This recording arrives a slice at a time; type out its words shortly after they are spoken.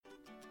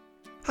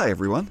Hi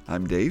everyone,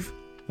 I'm Dave.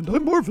 And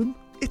I'm Marvin.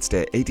 It's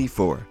day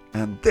 84,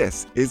 and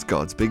this is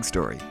God's Big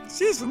Story.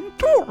 Season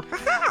 2!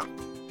 Ha-ha!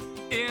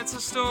 It's a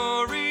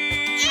story.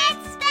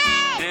 It's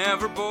big!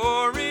 Never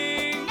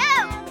boring.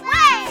 No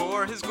way!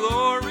 For His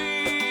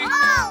glory.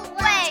 Always!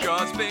 It's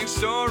God's big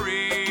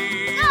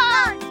story.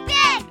 God's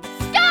big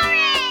story!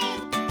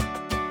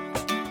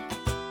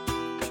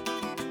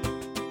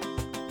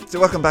 So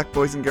welcome back,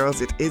 boys and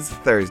girls. It is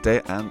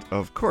Thursday, and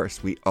of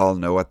course, we all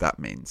know what that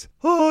means.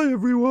 Hi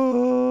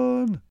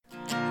everyone!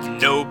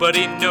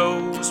 Nobody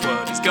knows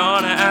what he's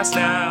gonna ask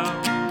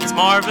now. It's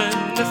Marvin,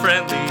 the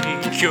friendly,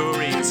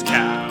 curious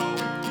cow.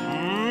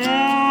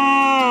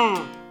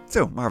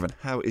 So, Marvin,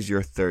 how is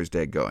your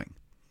Thursday going?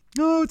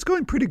 Oh, it's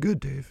going pretty good,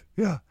 Dave.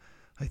 Yeah,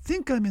 I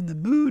think I'm in the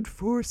mood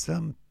for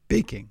some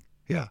baking.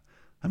 Yeah,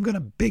 I'm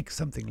gonna bake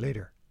something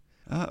later.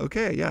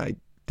 Okay, yeah, I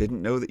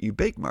didn't know that you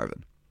bake,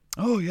 Marvin.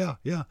 Oh, yeah.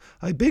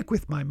 I bake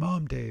with my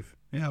mom, Dave.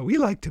 Yeah, we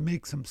like to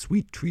make some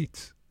sweet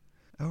treats.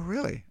 Oh,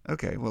 really?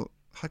 Okay, well,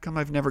 how come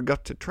I've never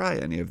got to try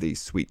any of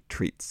these sweet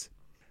treats?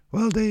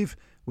 Well, Dave,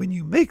 when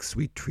you make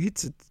sweet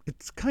treats,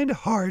 it's kind of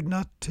hard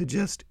not to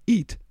just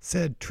eat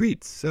said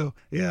treats. So,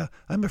 yeah,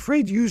 I'm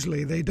afraid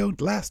usually they don't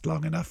last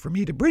long enough for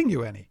me to bring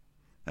you any.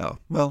 Oh,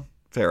 well,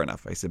 fair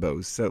enough, I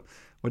suppose. So,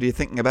 what are you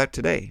thinking about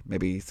today?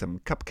 Maybe some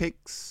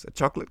cupcakes, a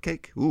chocolate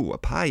cake? Ooh, a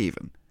pie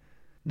even.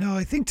 No,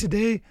 I think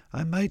today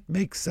I might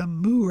make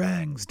some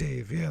meringues,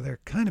 Dave. Yeah, they're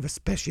kind of a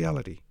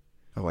speciality.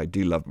 Oh, I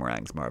do love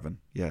meringues, Marvin.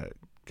 Yeah,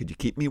 could you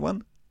keep me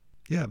one?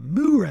 Yeah,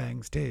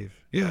 meringues, Dave.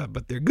 Yeah,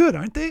 but they're good,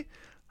 aren't they?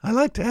 I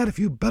like to add a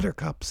few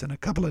buttercups and a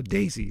couple of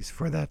daisies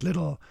for that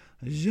little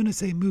je ne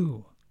sais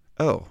mou.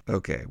 Oh,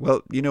 okay.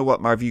 Well, you know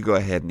what, Marv? You go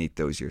ahead and eat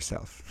those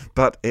yourself.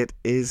 But it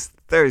is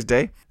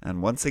Thursday,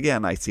 and once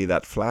again I see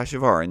that flash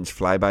of orange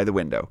fly by the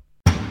window.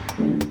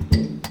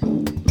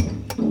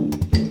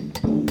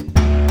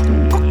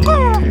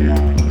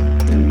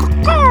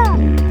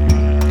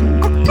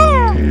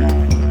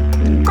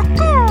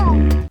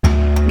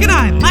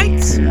 G'day,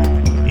 mates.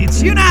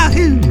 It's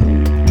you-know-who.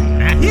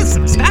 Now, here's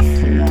some stuff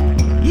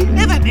you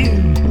never knew.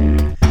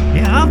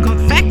 Yeah, I've got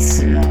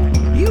facts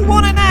you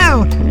want to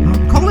know.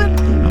 I'm Colin,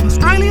 I'm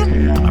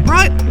Australian, I'm a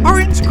bright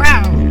orange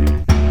crow.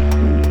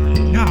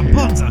 Ah,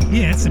 Bonza.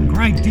 Yeah, some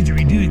great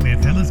didgeridooing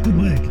there, fellas. Good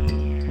work.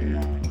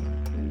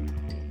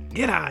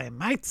 G'day,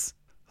 mates.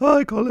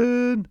 Hi,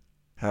 Colin.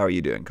 How are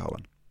you doing,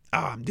 Colin? Oh,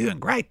 I'm doing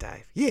great,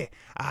 Dave. Yeah,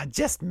 I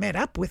just met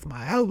up with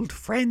my old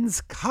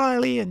friends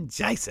Kylie and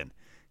Jason,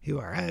 who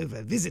are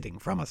over visiting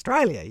from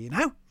Australia, you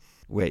know.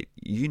 Wait,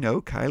 you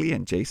know Kylie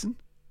and Jason?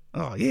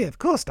 Oh, yeah, of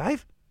course,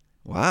 Dave.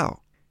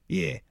 Wow.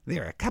 Yeah,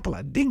 they're a couple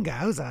of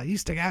dingoes I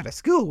used to go to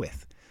school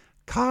with.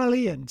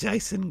 Kylie and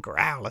Jason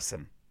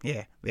Growlerson.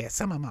 Yeah, they're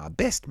some of my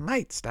best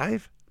mates,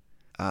 Dave.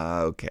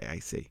 Okay, I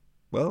see.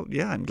 Well,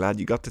 yeah, I'm glad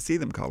you got to see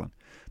them, Colin.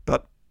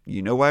 But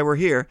you know why we're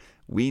here.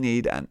 We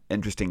need an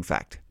interesting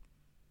fact.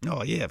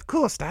 Oh, yeah, of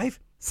course, Dave.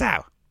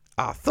 So,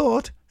 I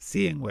thought,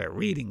 seeing we're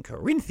reading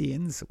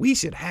Corinthians, we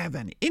should have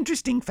an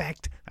interesting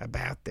fact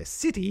about the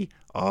city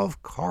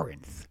of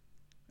Corinth.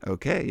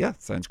 Okay, yeah,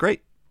 sounds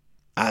great.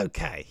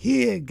 Okay,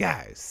 here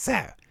goes.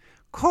 So,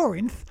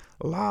 Corinth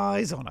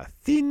lies on a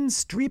thin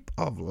strip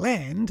of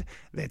land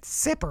that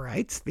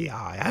separates the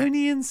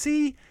Ionian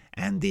Sea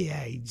and the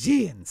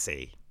Aegean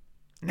Sea.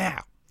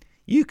 Now,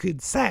 you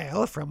could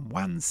sail from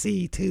one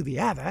sea to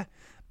the other,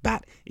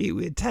 but it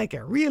would take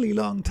a really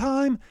long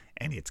time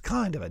and it's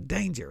kind of a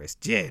dangerous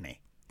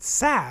journey.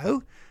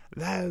 So,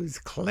 those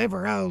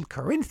clever old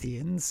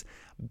Corinthians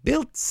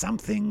built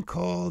something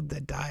called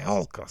the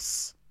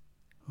Diolkos.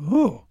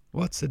 Oh,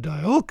 what's a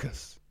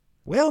diolkos?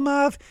 Well,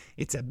 Marv,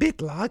 it's a bit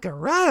like a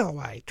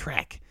railway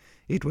track.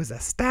 It was a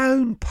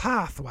stone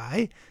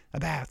pathway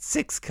about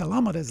 6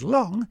 kilometres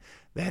long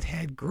that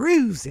had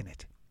grooves in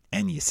it.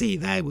 And you see,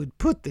 they would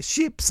put the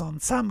ships on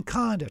some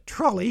kind of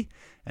trolley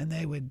and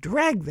they would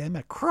drag them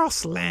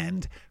across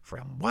land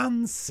from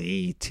one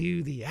sea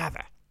to the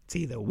other.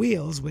 See, the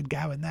wheels would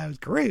go in those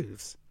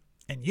grooves.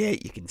 And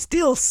yet you can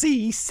still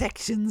see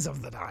sections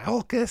of the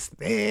Diolkos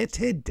there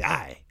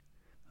today.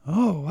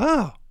 Oh,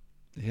 wow.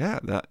 Yeah,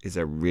 that is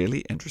a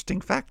really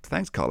interesting fact.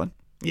 Thanks, Colin.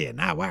 Yeah,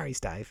 no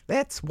worries, Dave.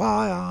 That's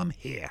why I'm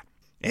here.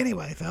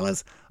 Anyway,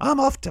 fellas, I'm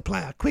off to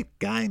play a quick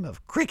game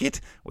of cricket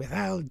with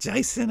old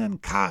Jason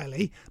and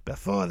Kylie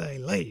before they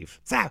leave.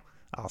 So,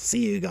 I'll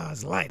see you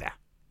guys later.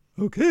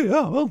 Okay,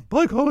 yeah, well,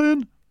 bye,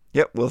 Colin.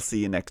 Yep, we'll see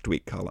you next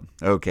week, Colin.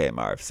 Okay,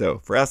 Marv. So,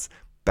 for us,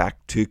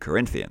 back to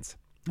Corinthians.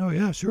 Oh,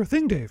 yeah, sure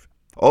thing, Dave.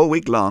 All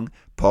week long,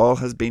 Paul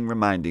has been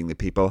reminding the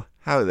people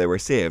how they were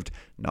saved,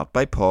 not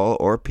by Paul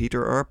or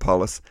Peter or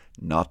Apollos,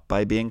 not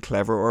by being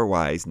clever or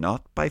wise,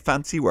 not by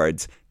fancy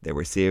words. They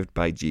were saved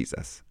by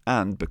Jesus,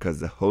 and because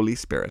the Holy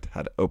Spirit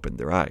had opened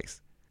their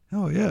eyes.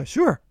 Oh, yeah,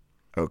 sure.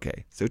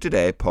 Okay, so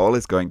today Paul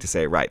is going to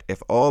say, right,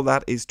 if all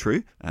that is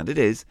true, and it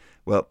is,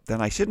 well,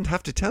 then I shouldn't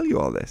have to tell you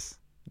all this.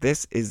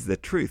 This is the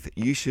truth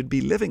you should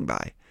be living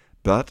by.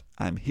 But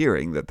I'm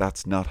hearing that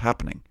that's not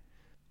happening.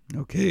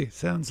 Okay,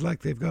 sounds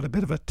like they've got a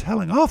bit of a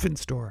telling off in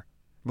store.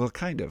 Well,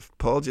 kind of.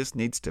 Paul just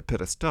needs to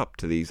put a stop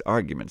to these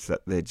arguments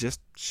that they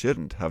just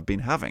shouldn't have been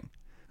having.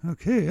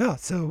 Okay, yeah.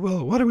 So,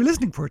 well, what are we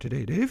listening for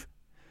today, Dave?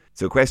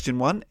 So question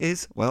 1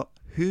 is, well,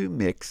 who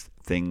makes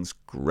things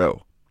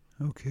grow?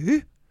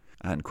 Okay.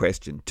 And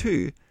question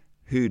 2,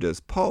 who does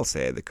Paul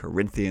say the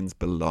Corinthians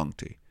belong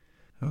to?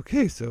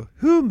 Okay, so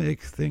who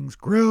makes things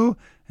grow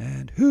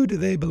and who do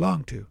they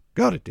belong to?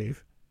 Got it,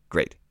 Dave.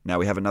 Great. Now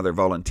we have another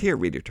volunteer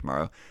reader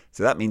tomorrow,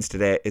 so that means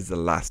today is the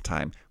last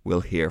time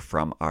we'll hear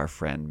from our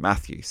friend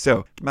Matthew.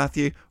 So,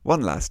 Matthew,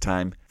 one last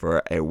time,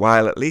 for a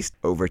while at least,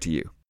 over to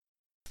you.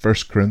 1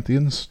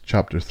 Corinthians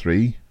chapter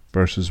 3,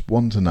 verses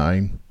 1 to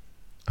 9,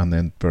 and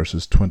then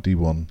verses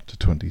 21 to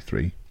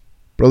 23.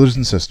 Brothers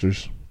and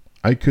sisters,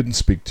 I couldn't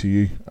speak to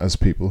you as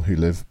people who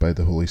live by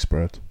the Holy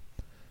Spirit.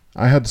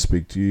 I had to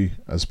speak to you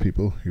as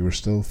people who were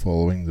still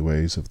following the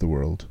ways of the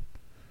world.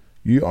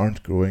 You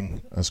aren't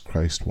growing as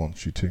Christ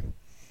wants you to.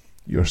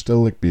 You are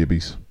still like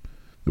babies.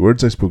 The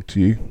words I spoke to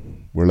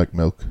you were like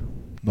milk,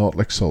 not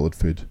like solid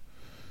food.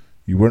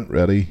 You weren't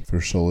ready for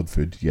solid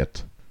food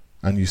yet,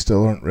 and you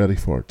still aren't ready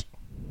for it.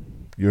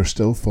 You are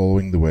still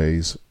following the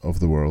ways of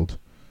the world.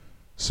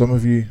 Some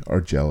of you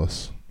are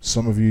jealous.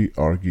 Some of you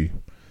argue.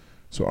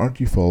 So aren't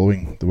you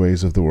following the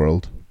ways of the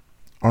world?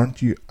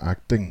 Aren't you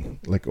acting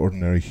like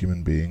ordinary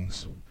human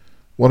beings?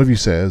 One of you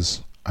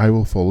says, I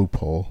will follow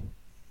Paul.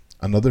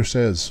 Another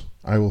says,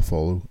 I will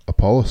follow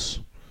Apollos.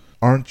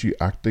 Aren't you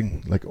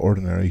acting like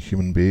ordinary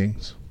human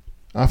beings?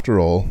 After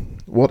all,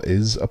 what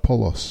is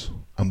Apollos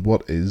and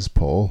what is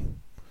Paul?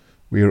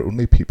 We are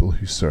only people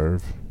who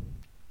serve.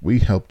 We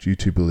helped you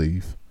to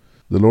believe.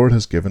 The Lord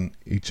has given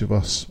each of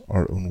us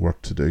our own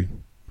work to do.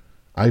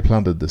 I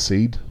planted the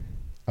seed.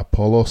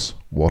 Apollos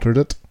watered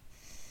it.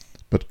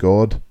 But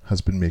God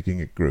has been making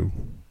it grow.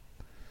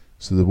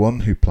 So the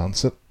one who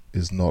plants it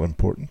is not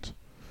important.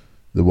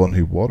 The one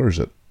who waters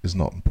it is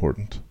not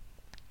important.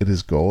 It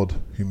is God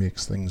who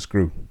makes things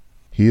grow.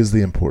 He is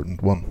the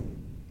important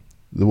one.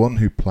 The one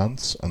who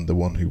plants and the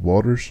one who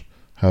waters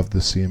have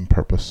the same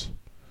purpose.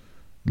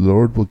 The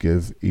Lord will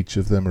give each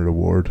of them a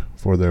reward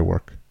for their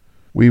work.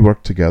 We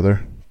work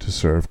together to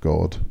serve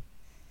God.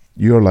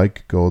 You are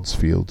like God's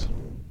field.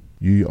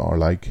 You are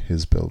like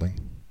his building.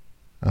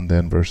 And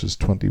then verses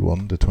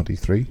 21 to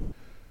 23.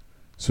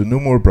 So no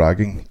more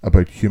bragging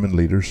about human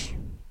leaders.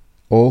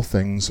 All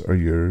things are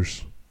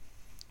yours.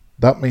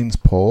 That means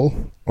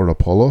Paul or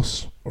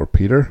Apollos or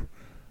Peter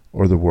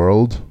or the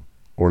world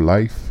or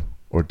life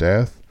or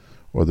death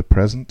or the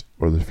present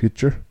or the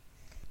future.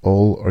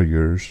 All are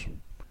yours.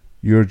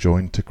 You are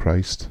joined to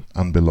Christ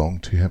and belong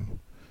to him.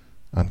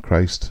 And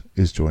Christ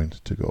is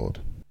joined to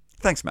God.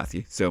 Thanks,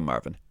 Matthew. So,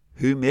 Marvin,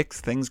 who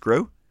makes things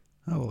grow?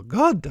 Oh, well,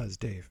 God does,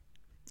 Dave.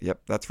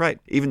 Yep, that's right.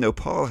 Even though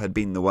Paul had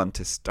been the one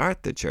to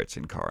start the church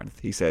in Corinth,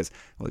 he says,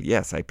 well,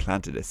 yes, I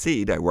planted a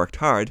seed, I worked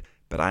hard,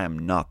 but I am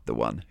not the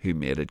one who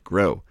made it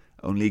grow.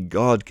 Only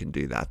God can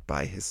do that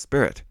by his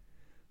Spirit.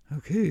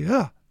 Okay,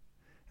 yeah.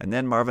 And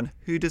then, Marvin,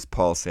 who does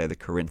Paul say the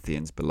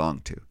Corinthians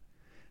belong to?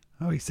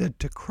 Oh, he said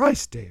to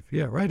Christ, Dave.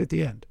 Yeah, right at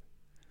the end.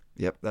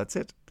 Yep, that's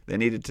it. They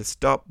needed to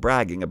stop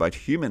bragging about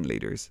human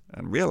leaders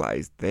and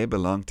realize they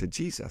belong to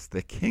Jesus,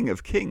 the King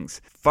of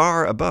Kings,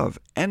 far above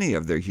any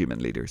of their human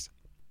leaders.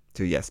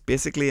 So yes,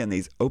 basically in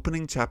these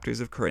opening chapters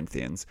of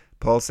Corinthians,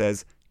 Paul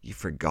says, you've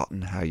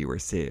forgotten how you were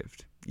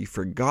saved. You've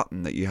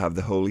forgotten that you have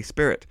the Holy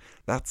Spirit.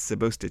 That's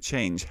supposed to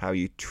change how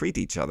you treat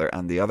each other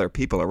and the other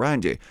people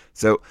around you.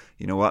 So,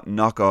 you know what?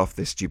 Knock off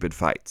the stupid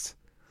fights.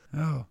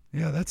 Oh,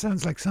 yeah, that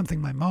sounds like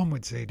something my mom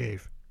would say,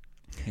 Dave.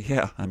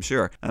 Yeah, I'm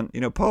sure. And,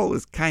 Paul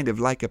was kind of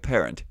like a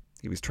parent.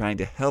 He was trying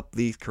to help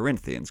these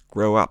Corinthians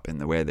grow up in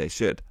the way they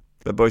should.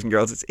 But boys and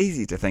girls, it's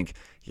easy to think,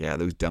 yeah,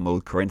 those dumb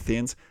old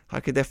Corinthians, how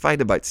could they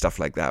fight about stuff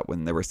like that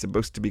when they were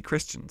supposed to be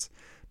Christians?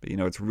 But,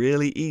 it's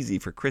really easy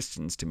for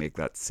Christians to make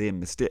that same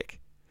mistake.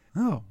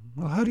 Oh,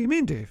 well, how do you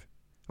mean, Dave?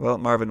 Well,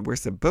 Marvin, we're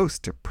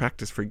supposed to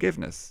practice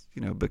forgiveness,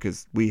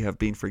 because we have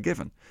been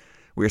forgiven.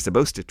 We're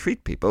supposed to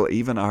treat people,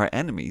 even our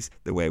enemies,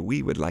 the way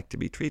we would like to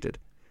be treated.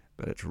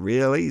 But it's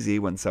real easy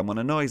when someone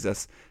annoys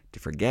us to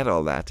forget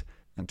all that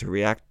and to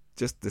react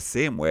just the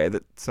same way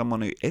that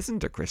someone who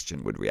isn't a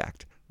Christian would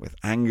react, with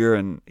anger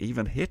and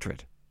even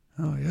hatred.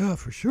 Oh, yeah,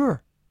 for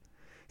sure.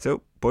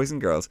 So, boys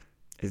and girls,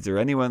 is there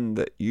anyone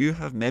that you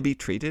have maybe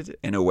treated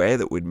in a way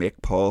that would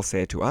make Paul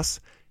say to us,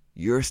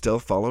 you're still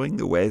following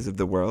the ways of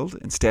the world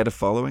instead of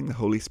following the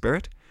Holy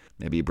Spirit?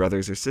 Maybe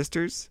brothers or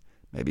sisters,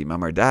 maybe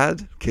mum or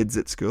dad, kids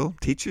at school,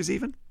 teachers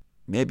even.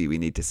 Maybe we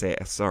need to say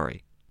a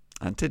sorry.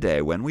 And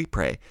today, when we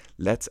pray,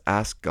 let's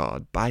ask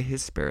God by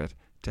his Spirit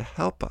to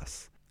help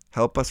us.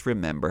 Help us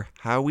remember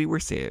how we were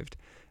saved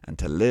and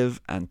to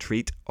live and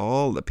treat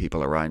all the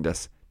people around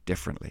us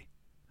differently.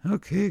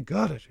 Okay,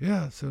 got it.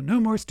 Yeah, so no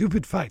more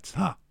stupid fights,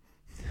 huh?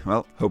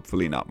 Well,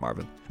 hopefully not,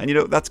 Marvin. And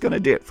that's going to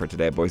do it for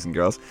today, boys and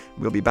girls.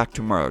 We'll be back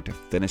tomorrow to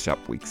finish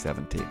up week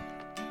 17.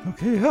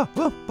 Okay, yeah.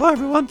 Well, bye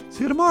everyone.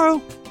 See you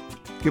tomorrow.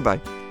 Goodbye.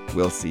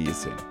 We'll see you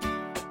soon.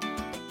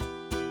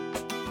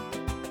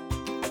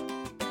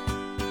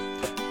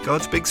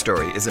 God's Big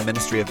Story is a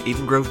ministry of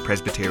Eden Grove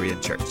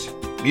Presbyterian Church.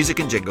 Music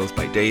and jingles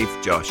by Dave,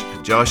 Josh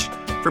and Josh.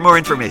 For more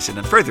information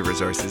and further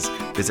resources,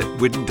 visit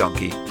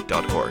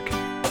woodendonkey.org.